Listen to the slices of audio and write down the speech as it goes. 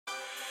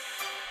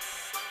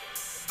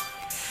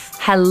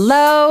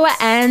Hello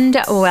and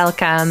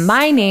welcome.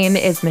 My name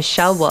is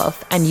Michelle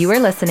Wolf, and you are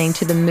listening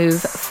to the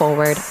Move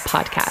Forward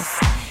podcast.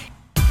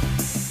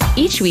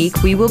 Each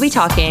week, we will be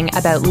talking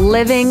about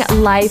living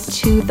life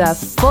to the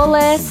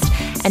fullest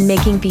and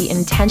making the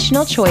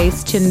intentional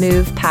choice to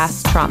move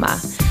past trauma.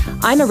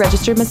 I'm a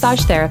registered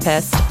massage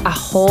therapist, a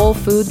whole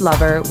food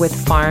lover with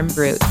farm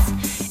roots.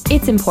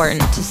 It's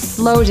important to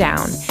slow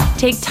down,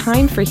 take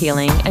time for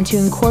healing, and to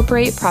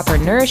incorporate proper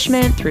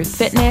nourishment through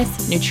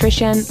fitness,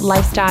 nutrition,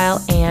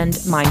 lifestyle, and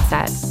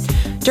mindset.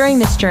 During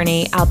this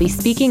journey, I'll be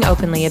speaking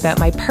openly about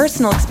my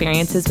personal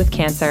experiences with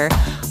cancer,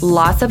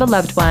 loss of a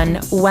loved one,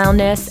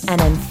 wellness, and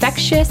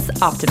infectious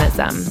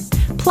optimism.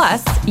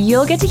 Plus,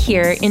 you'll get to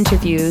hear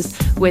interviews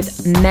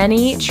with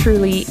many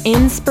truly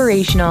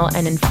inspirational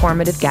and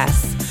informative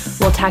guests.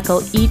 We'll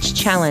tackle each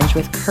challenge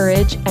with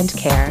courage and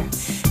care.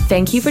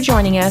 Thank you for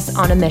joining us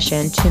on a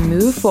mission to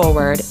move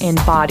forward in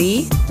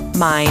body,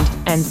 mind,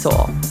 and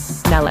soul.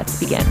 Now let's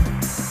begin.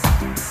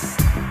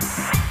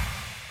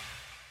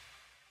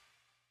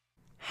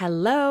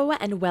 Hello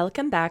and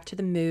welcome back to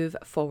the Move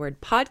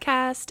Forward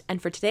podcast,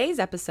 and for today's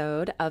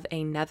episode of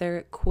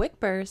another quick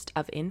burst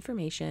of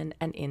information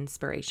and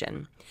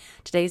inspiration.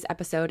 Today's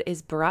episode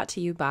is brought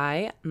to you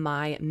by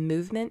my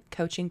movement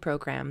coaching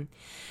program.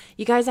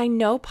 You guys, I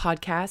know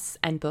podcasts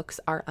and books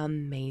are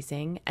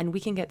amazing and we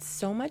can get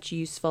so much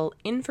useful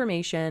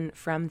information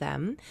from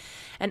them,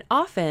 and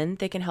often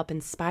they can help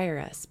inspire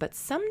us, but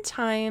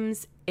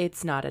sometimes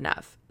it's not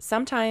enough.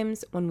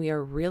 Sometimes when we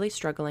are really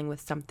struggling with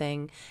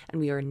something and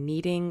we are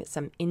needing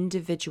some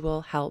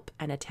individual help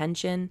and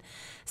attention,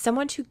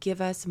 someone to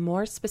give us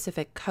more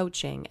specific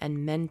coaching and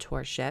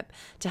mentorship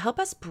to help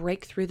us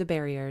break through the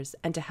barriers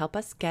and to help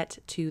us get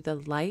to the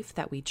life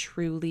that we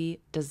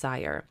truly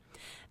desire.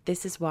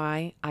 This is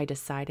why I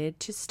decided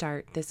to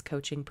start this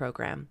coaching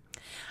program.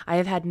 I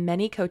have had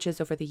many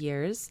coaches over the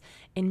years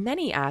in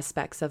many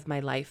aspects of my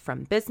life,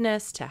 from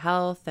business to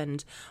health,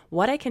 and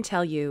what I can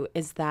tell you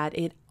is that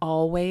it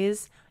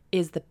always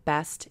is the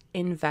best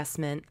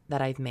investment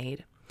that I've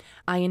made.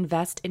 I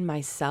invest in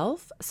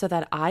myself so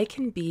that I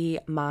can be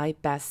my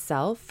best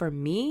self for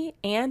me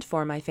and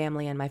for my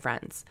family and my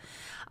friends.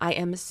 I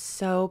am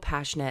so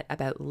passionate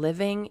about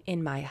living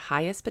in my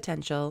highest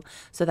potential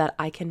so that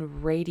I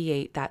can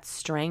radiate that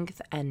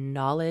strength and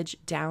knowledge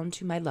down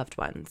to my loved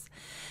ones.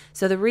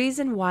 So the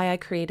reason why I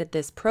created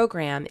this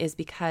program is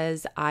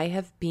because I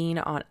have been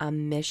on a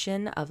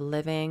mission of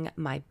living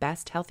my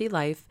best healthy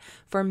life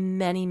for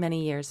many,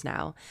 many years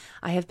now.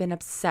 I have been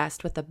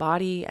obsessed with the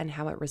body and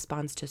how it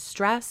responds to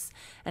stress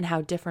and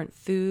how different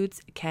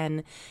foods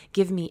can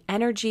give me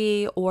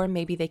energy, or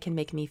maybe they can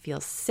make me feel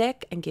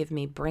sick and give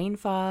me brain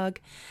fog.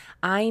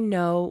 I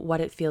know what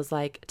it feels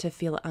like to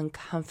feel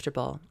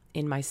uncomfortable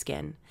in my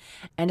skin,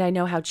 and I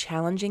know how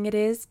challenging it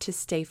is to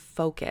stay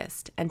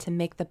focused and to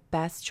make the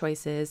best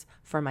choices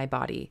for my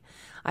body.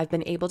 I've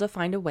been able to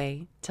find a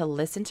way to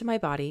listen to my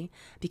body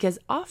because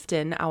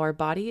often our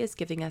body is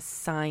giving us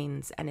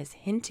signs and is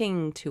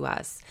hinting to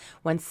us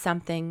when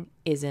something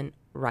isn't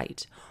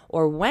right,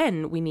 or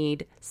when we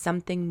need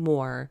something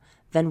more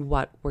than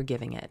what we're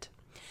giving it.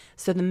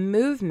 So the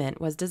movement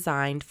was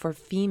designed for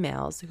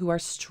females who are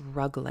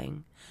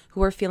struggling,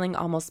 who are feeling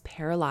almost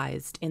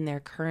paralyzed in their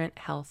current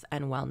health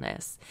and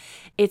wellness.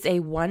 It's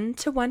a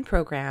one-to-one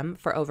program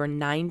for over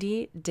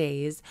 90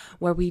 days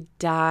where we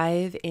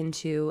dive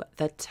into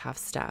the tough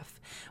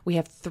stuff. We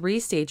have 3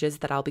 stages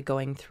that I'll be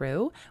going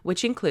through,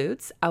 which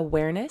includes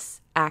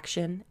awareness,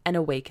 action, and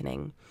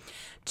awakening.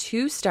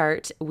 To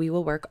start, we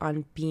will work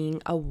on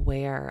being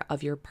aware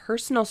of your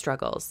personal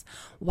struggles.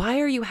 Why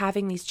are you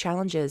having these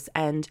challenges,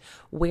 and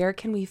where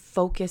can we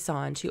focus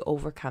on to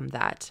overcome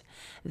that?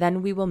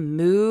 Then we will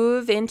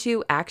move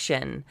into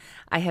action.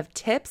 I have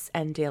tips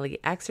and daily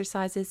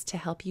exercises to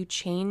help you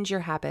change your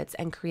habits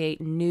and create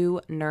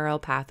new neural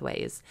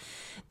pathways.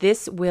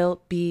 This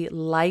will be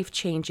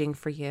life-changing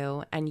for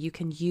you, and you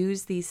can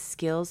use these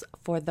skills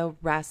for the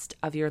rest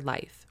of your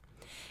life.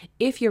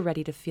 If you're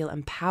ready to feel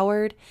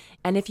empowered,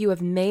 and if you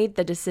have made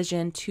the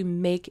decision to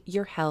make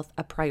your health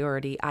a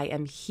priority, I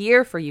am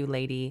here for you,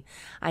 lady.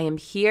 I am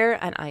here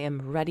and I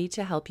am ready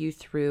to help you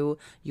through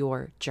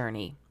your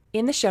journey.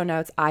 In the show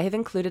notes, I have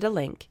included a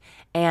link,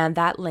 and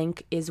that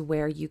link is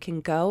where you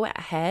can go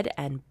ahead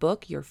and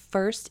book your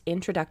first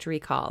introductory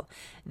call.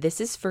 This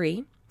is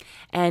free.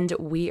 And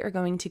we are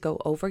going to go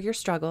over your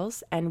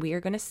struggles, and we are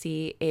going to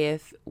see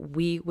if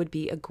we would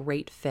be a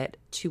great fit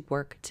to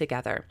work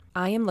together.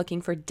 I am looking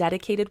for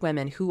dedicated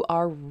women who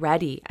are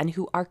ready and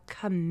who are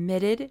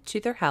committed to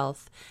their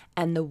health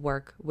and the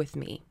work with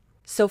me.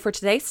 So for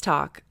today's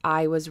talk,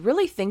 I was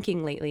really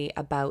thinking lately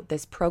about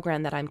this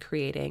program that I'm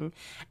creating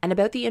and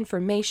about the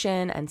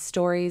information and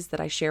stories that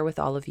I share with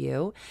all of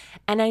you.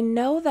 And I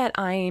know that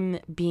I'm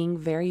being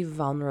very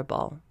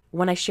vulnerable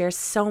when I share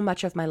so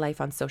much of my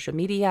life on social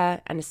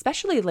media, and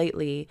especially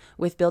lately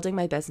with building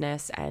my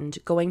business and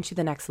going to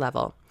the next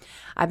level.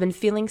 I've been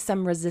feeling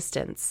some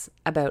resistance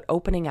about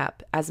opening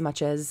up as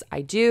much as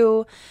I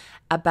do,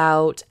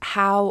 about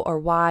how or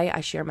why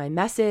I share my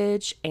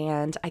message,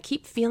 and I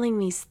keep feeling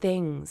these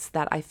things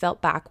that I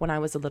felt back when I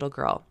was a little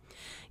girl.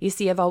 You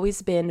see, I've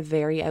always been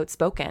very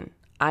outspoken.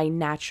 I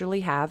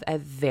naturally have a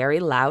very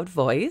loud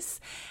voice,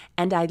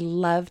 and I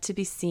love to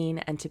be seen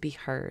and to be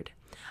heard.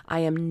 I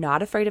am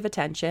not afraid of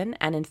attention,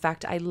 and in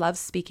fact, I love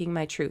speaking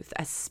my truth,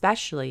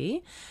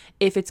 especially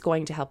if it's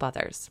going to help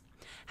others.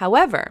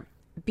 However,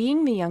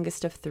 being the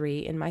youngest of 3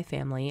 in my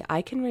family,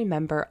 I can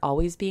remember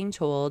always being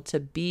told to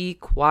be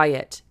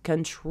quiet,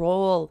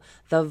 control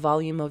the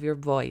volume of your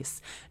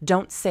voice,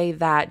 don't say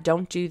that,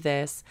 don't do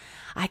this.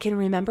 I can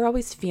remember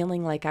always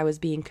feeling like I was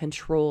being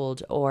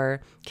controlled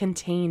or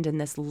contained in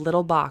this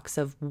little box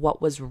of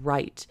what was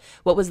right,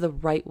 what was the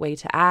right way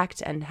to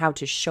act, and how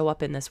to show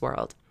up in this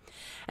world.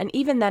 And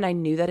even then, I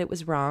knew that it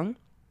was wrong.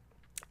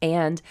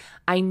 And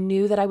I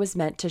knew that I was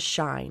meant to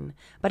shine.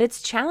 But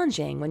it's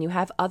challenging when you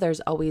have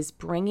others always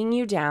bringing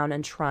you down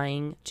and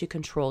trying to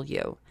control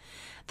you.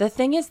 The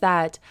thing is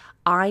that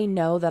I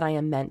know that I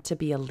am meant to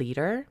be a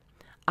leader.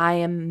 I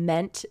am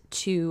meant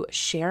to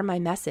share my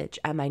message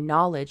and my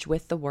knowledge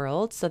with the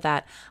world so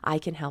that I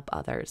can help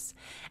others.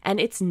 And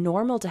it's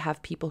normal to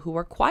have people who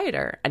are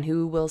quieter and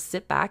who will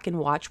sit back and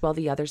watch while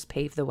the others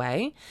pave the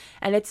way.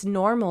 And it's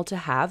normal to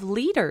have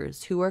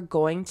leaders who are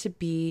going to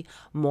be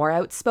more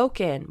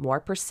outspoken, more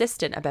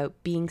persistent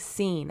about being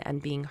seen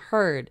and being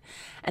heard.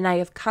 And I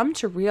have come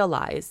to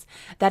realize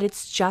that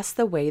it's just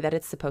the way that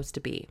it's supposed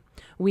to be.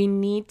 We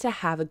need to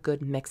have a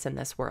good mix in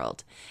this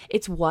world.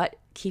 It's what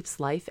keeps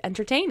life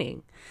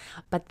entertaining.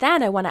 But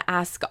then I want to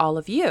ask all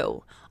of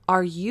you,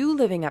 are you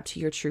living up to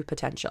your true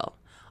potential?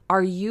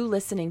 Are you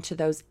listening to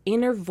those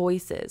inner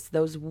voices,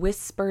 those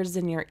whispers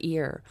in your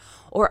ear?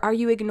 Or are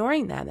you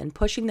ignoring them and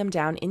pushing them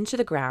down into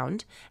the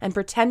ground and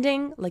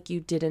pretending like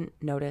you didn't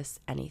notice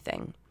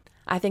anything?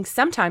 I think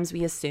sometimes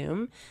we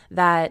assume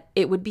that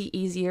it would be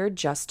easier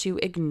just to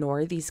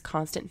ignore these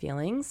constant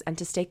feelings and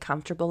to stay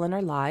comfortable in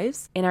our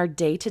lives, in our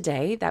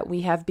day-to-day that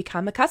we have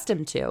become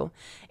accustomed to.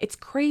 It's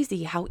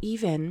crazy how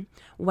even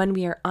when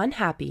we are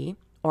unhappy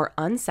or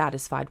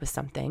unsatisfied with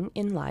something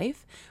in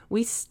life,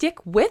 we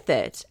stick with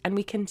it and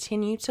we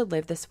continue to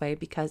live this way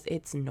because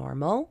it's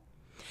normal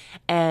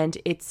and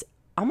it's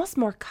almost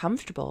more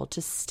comfortable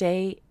to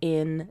stay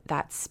in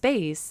that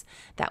space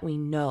that we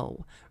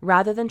know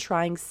rather than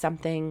trying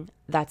something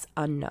that's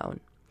unknown.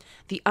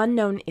 The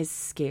unknown is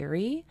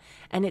scary,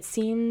 and it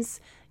seems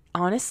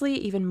honestly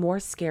even more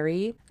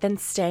scary than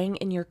staying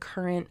in your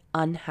current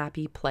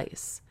unhappy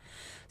place.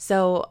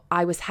 So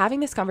I was having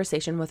this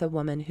conversation with a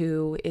woman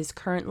who is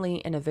currently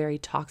in a very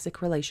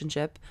toxic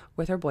relationship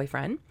with her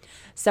boyfriend,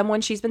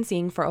 someone she's been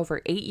seeing for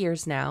over 8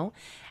 years now.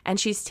 And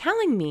she's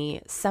telling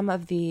me some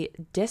of the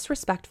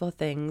disrespectful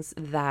things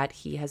that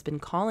he has been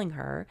calling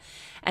her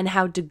and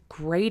how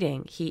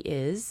degrading he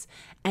is.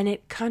 And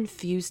it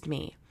confused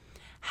me.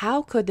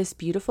 How could this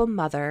beautiful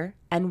mother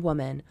and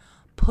woman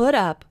put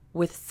up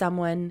with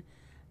someone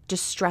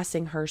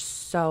distressing her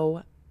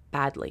so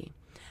badly?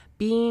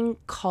 Being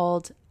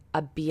called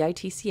a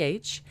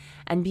bitch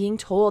and being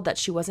told that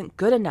she wasn't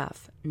good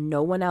enough.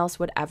 No one else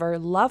would ever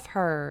love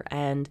her.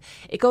 And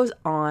it goes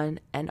on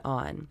and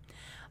on.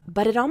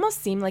 But it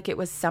almost seemed like it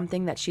was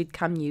something that she'd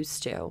come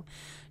used to.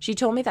 She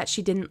told me that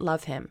she didn't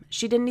love him.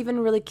 She didn't even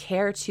really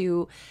care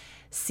to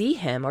see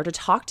him or to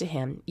talk to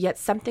him, yet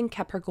something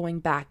kept her going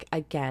back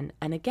again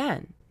and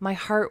again. My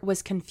heart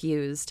was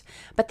confused,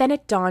 but then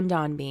it dawned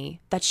on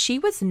me that she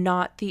was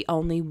not the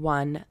only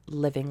one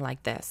living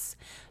like this.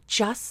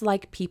 Just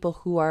like people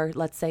who are,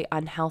 let's say,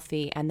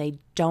 unhealthy and they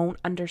don't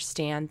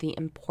understand the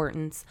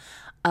importance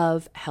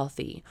of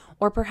healthy,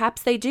 or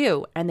perhaps they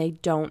do and they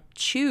don't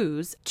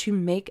choose to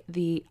make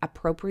the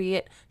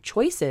appropriate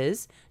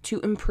choices to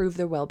improve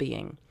their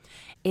well-being.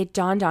 It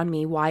dawned on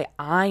me why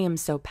I am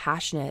so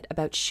passionate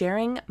about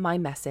sharing my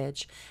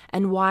message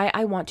and why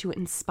I want to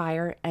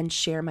inspire and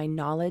share my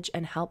knowledge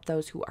and help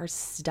those who are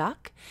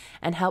stuck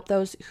and help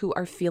those who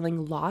are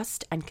feeling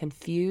lost and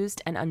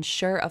confused and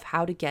unsure of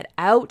how to get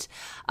out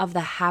of the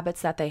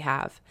habits that they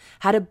have,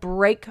 how to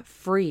break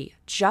free,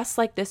 just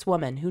like this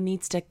woman who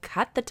needs to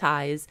cut the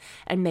ties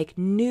and make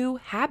new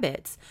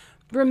habits.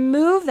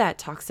 Remove that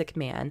toxic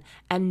man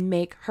and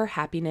make her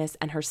happiness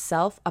and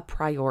herself a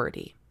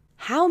priority.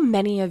 How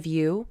many of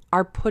you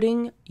are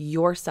putting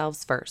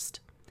yourselves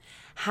first?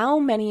 How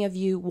many of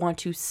you want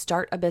to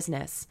start a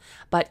business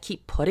but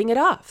keep putting it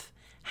off?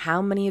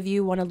 How many of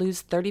you want to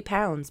lose 30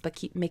 pounds but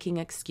keep making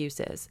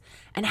excuses?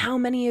 And how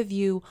many of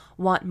you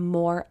want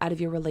more out of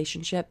your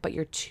relationship but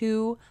you're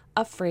too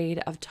afraid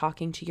of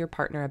talking to your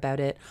partner about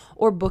it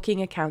or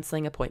booking a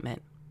counseling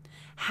appointment?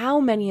 How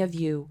many of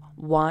you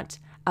want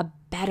a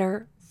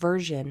better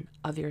version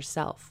of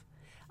yourself?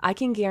 I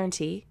can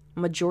guarantee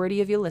majority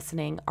of you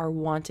listening are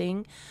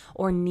wanting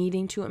or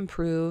needing to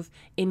improve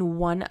in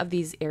one of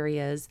these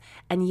areas,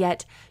 and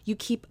yet you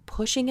keep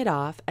pushing it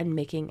off and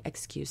making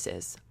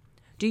excuses.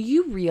 Do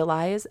you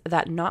realize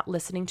that not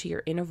listening to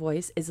your inner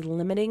voice is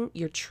limiting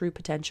your true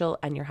potential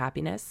and your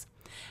happiness?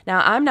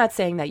 Now, I'm not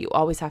saying that you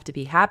always have to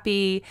be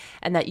happy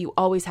and that you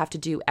always have to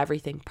do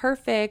everything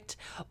perfect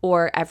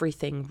or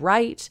everything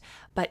right.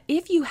 But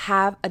if you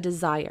have a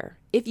desire,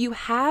 if you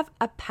have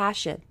a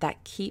passion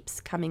that keeps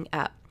coming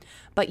up,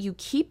 but you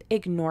keep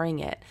ignoring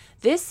it,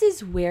 this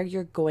is where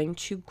you're going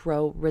to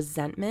grow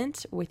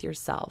resentment with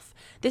yourself.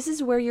 This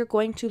is where you're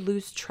going to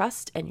lose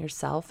trust in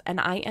yourself.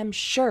 And I am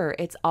sure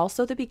it's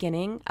also the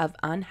beginning of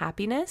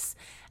unhappiness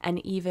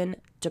and even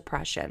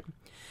depression.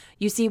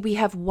 You see, we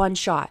have one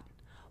shot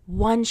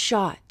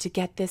to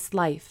get this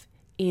life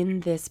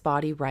in this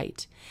body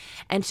right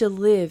and to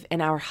live in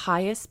our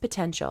highest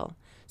potential.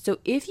 So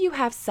if you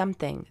have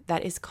something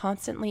that is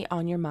constantly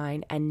on your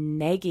mind and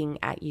nagging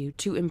at you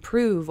to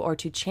improve or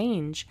to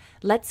change,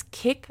 let's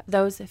kick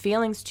those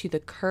feelings to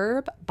the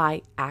curb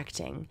by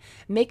acting.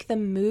 Make the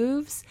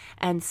moves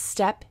and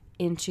step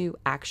into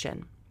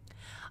action.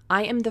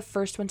 I am the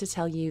first one to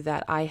tell you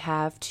that I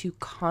have to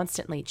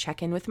constantly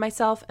check in with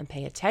myself and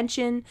pay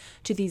attention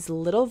to these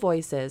little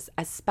voices,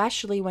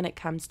 especially when it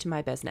comes to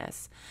my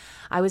business.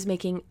 I was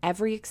making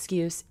every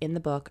excuse in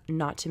the book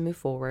not to move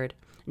forward,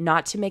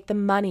 not to make the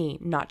money,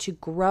 not to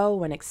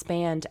grow and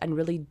expand and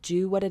really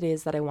do what it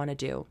is that I want to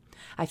do.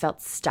 I felt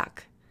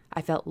stuck.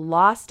 I felt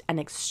lost and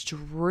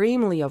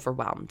extremely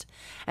overwhelmed.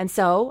 And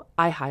so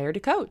I hired a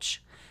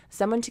coach,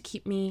 someone to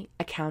keep me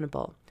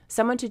accountable,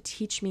 someone to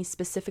teach me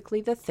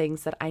specifically the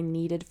things that I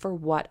needed for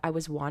what I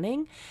was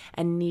wanting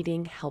and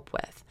needing help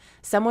with.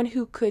 Someone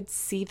who could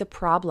see the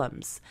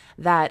problems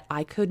that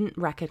I couldn't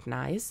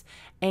recognize.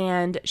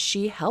 And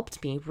she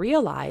helped me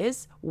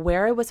realize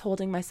where I was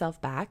holding myself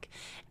back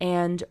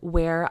and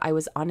where I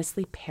was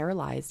honestly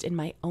paralyzed in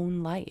my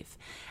own life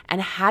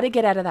and how to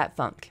get out of that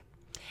funk.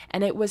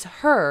 And it was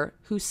her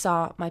who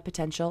saw my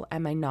potential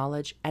and my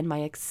knowledge and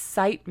my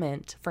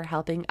excitement for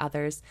helping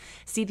others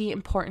see the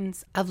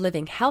importance of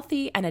living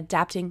healthy and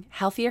adapting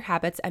healthier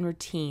habits and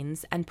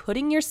routines and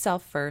putting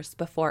yourself first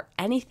before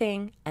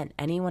anything and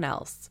anyone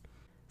else.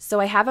 So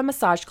I have a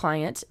massage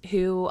client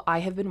who I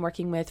have been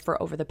working with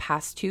for over the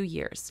past 2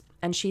 years,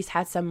 and she's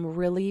had some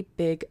really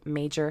big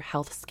major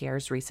health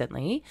scares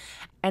recently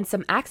and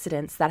some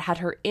accidents that had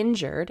her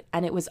injured,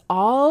 and it was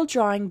all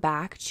drawing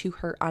back to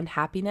her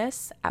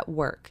unhappiness at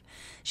work.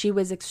 She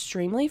was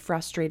extremely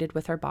frustrated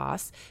with her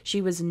boss,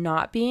 she was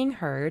not being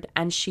heard,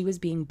 and she was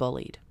being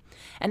bullied.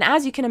 And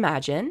as you can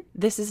imagine,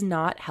 this is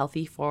not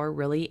healthy for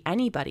really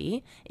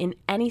anybody in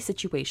any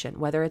situation,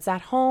 whether it's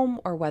at home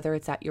or whether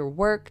it's at your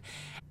work.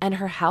 And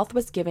her health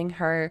was giving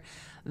her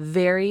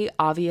very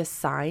obvious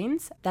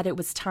signs that it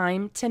was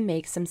time to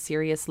make some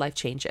serious life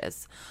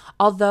changes.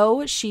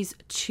 Although she's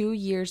 2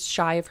 years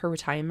shy of her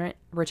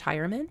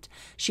retirement,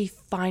 she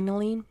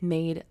finally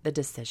made the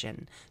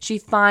decision. She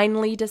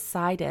finally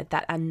decided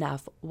that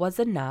enough was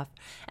enough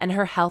and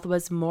her health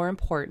was more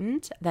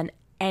important than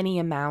any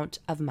amount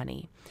of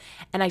money.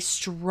 And I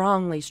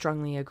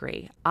strongly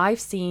agree.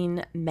 I've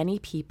seen many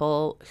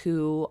people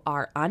who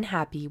are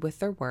unhappy with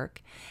their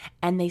work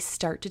and they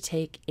start to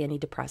take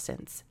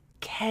antidepressants.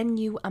 Can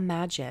you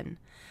imagine?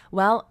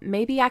 Well,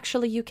 maybe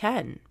actually you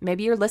can.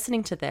 Maybe you're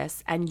listening to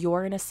this and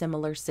you're in a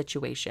similar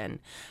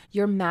situation.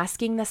 You're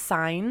masking the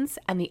signs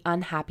and the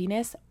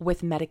unhappiness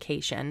with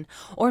medication,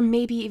 or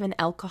maybe even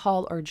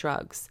alcohol or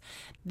drugs.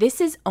 This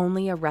is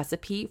only a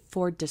recipe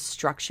for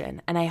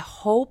destruction. And I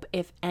hope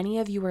if any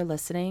of you are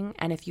listening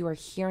and if you are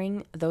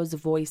hearing those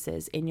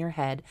voices in your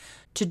head,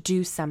 to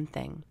do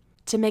something.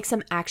 To make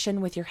some action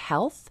with your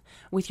health,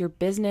 with your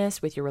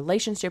business, with your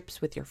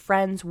relationships, with your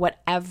friends,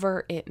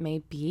 whatever it may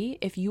be.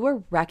 If you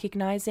are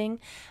recognizing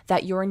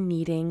that you're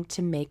needing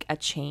to make a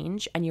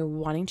change and you're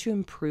wanting to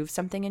improve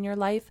something in your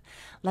life,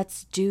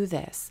 let's do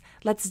this.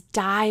 Let's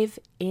dive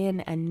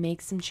in and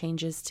make some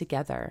changes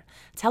together.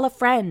 Tell a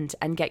friend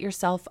and get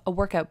yourself a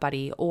workout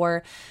buddy,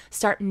 or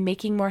start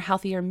making more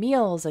healthier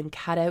meals and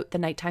cut out the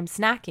nighttime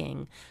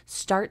snacking.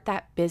 Start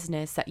that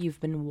business that you've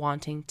been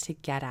wanting to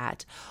get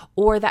at,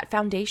 or that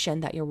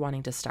foundation that you're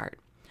wanting to start.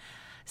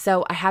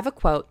 So I have a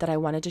quote that I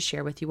wanted to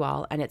share with you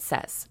all, and it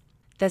says,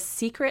 "The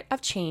secret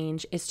of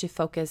change is to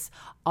focus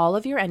all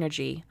of your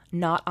energy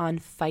not on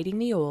fighting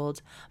the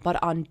old,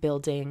 but on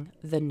building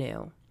the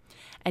new."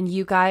 And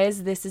you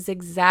guys, this is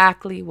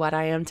exactly what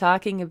I am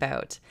talking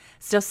about.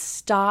 So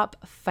stop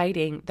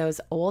fighting those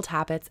old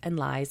habits and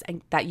lies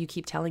that you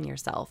keep telling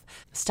yourself.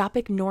 Stop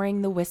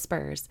ignoring the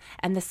whispers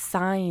and the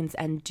signs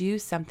and do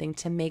something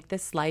to make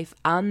this life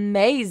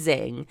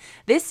amazing.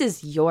 This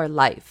is your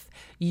life.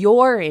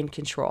 You're in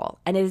control,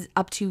 and it is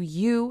up to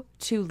you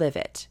to live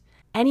it.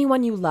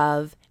 Anyone you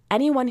love,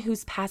 anyone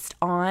who's passed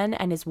on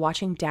and is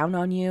watching down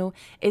on you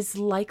is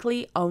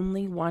likely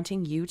only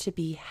wanting you to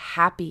be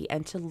happy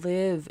and to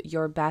live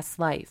your best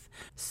life.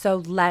 So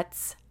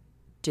let's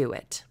do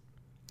it.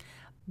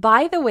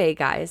 By the way,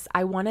 guys,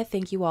 I want to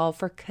thank you all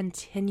for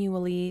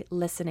continually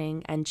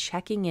listening and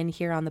checking in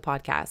here on the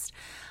podcast.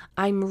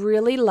 I'm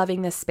really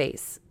loving this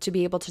space to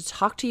be able to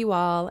talk to you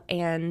all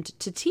and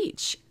to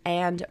teach.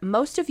 And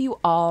most of you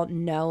all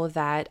know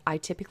that I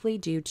typically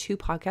do 2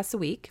 podcasts a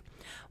week.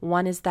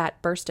 One is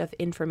that burst of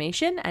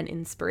information and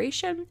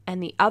inspiration,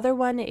 and the other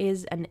one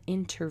is an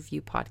interview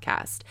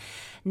podcast.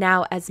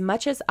 Now, as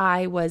much as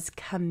I was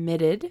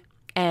committed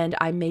and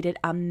I made it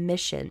a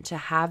mission to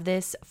have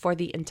this for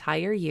the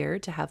entire year,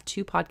 to have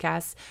 2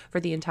 podcasts for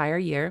the entire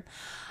year,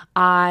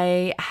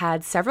 I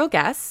had several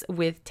guests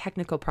with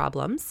technical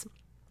problems.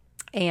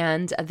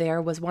 And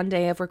there was one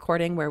day of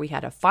recording where we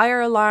had a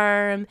fire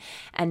alarm,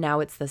 and now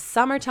it's the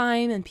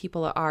summertime and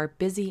people are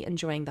busy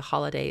enjoying the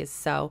holidays.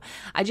 So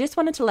I just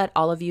wanted to let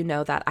all of you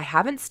know that I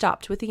haven't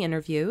stopped with the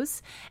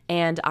interviews,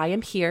 and I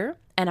am here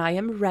and I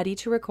am ready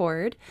to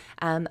record.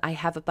 I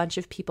have a bunch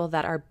of people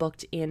that are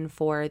booked in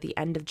for the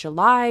end of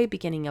July,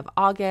 beginning of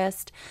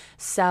August.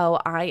 So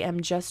I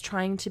am just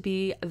trying to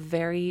be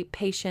very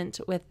patient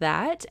with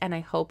that. And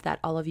I hope that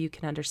all of you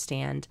can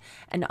understand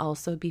and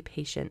also be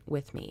patient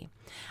with me.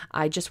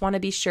 I just want to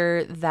be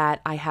sure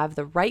that I have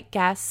the right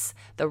guests,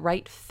 the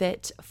right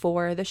fit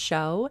for the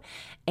show,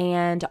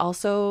 and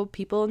also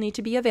people need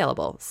to be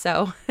available.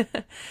 So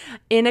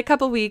in a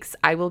couple weeks,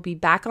 I will be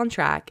back on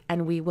track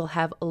and we will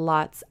have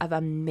lots of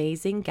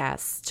amazing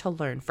guests to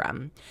learn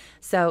from.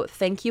 So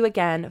thank you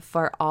again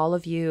for all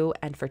of you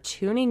and for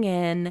tuning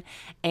in.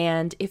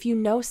 And if you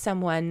know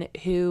someone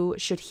who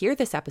should hear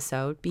this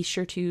episode, be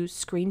sure to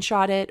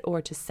screenshot it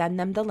or to send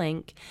them the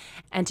link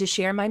and to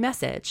share my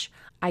message.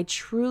 I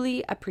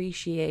truly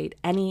appreciate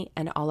any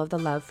and all of the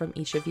love from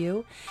each of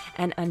you.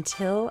 And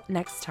until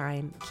next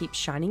time, keep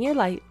shining your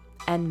light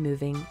and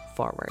moving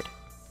forward.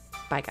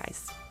 Bye,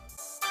 guys.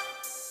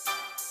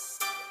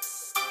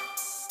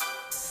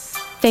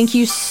 Thank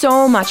you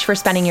so much for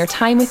spending your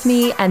time with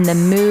me and the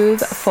Move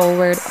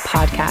Forward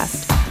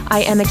podcast.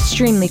 I am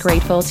extremely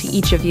grateful to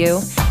each of you.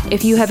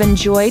 If you have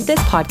enjoyed this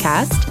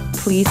podcast,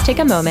 please take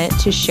a moment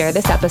to share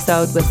this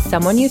episode with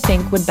someone you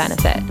think would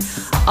benefit.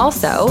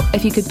 Also,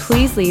 if you could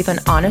please leave an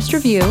honest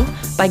review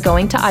by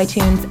going to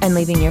iTunes and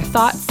leaving your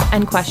thoughts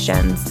and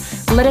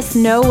questions. Let us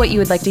know what you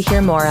would like to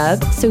hear more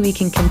of so we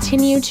can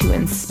continue to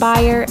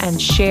inspire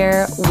and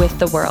share with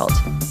the world.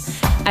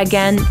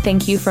 Again,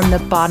 thank you from the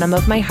bottom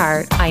of my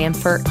heart. I am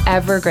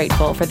forever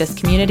grateful for this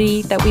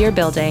community that we are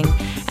building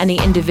and the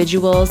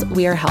individuals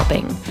we are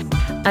helping.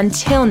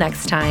 Until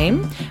next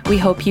time, we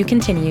hope you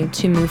continue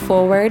to move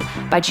forward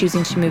by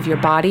choosing to move your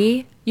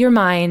body, your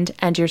mind,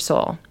 and your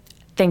soul.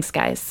 Thanks,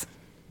 guys.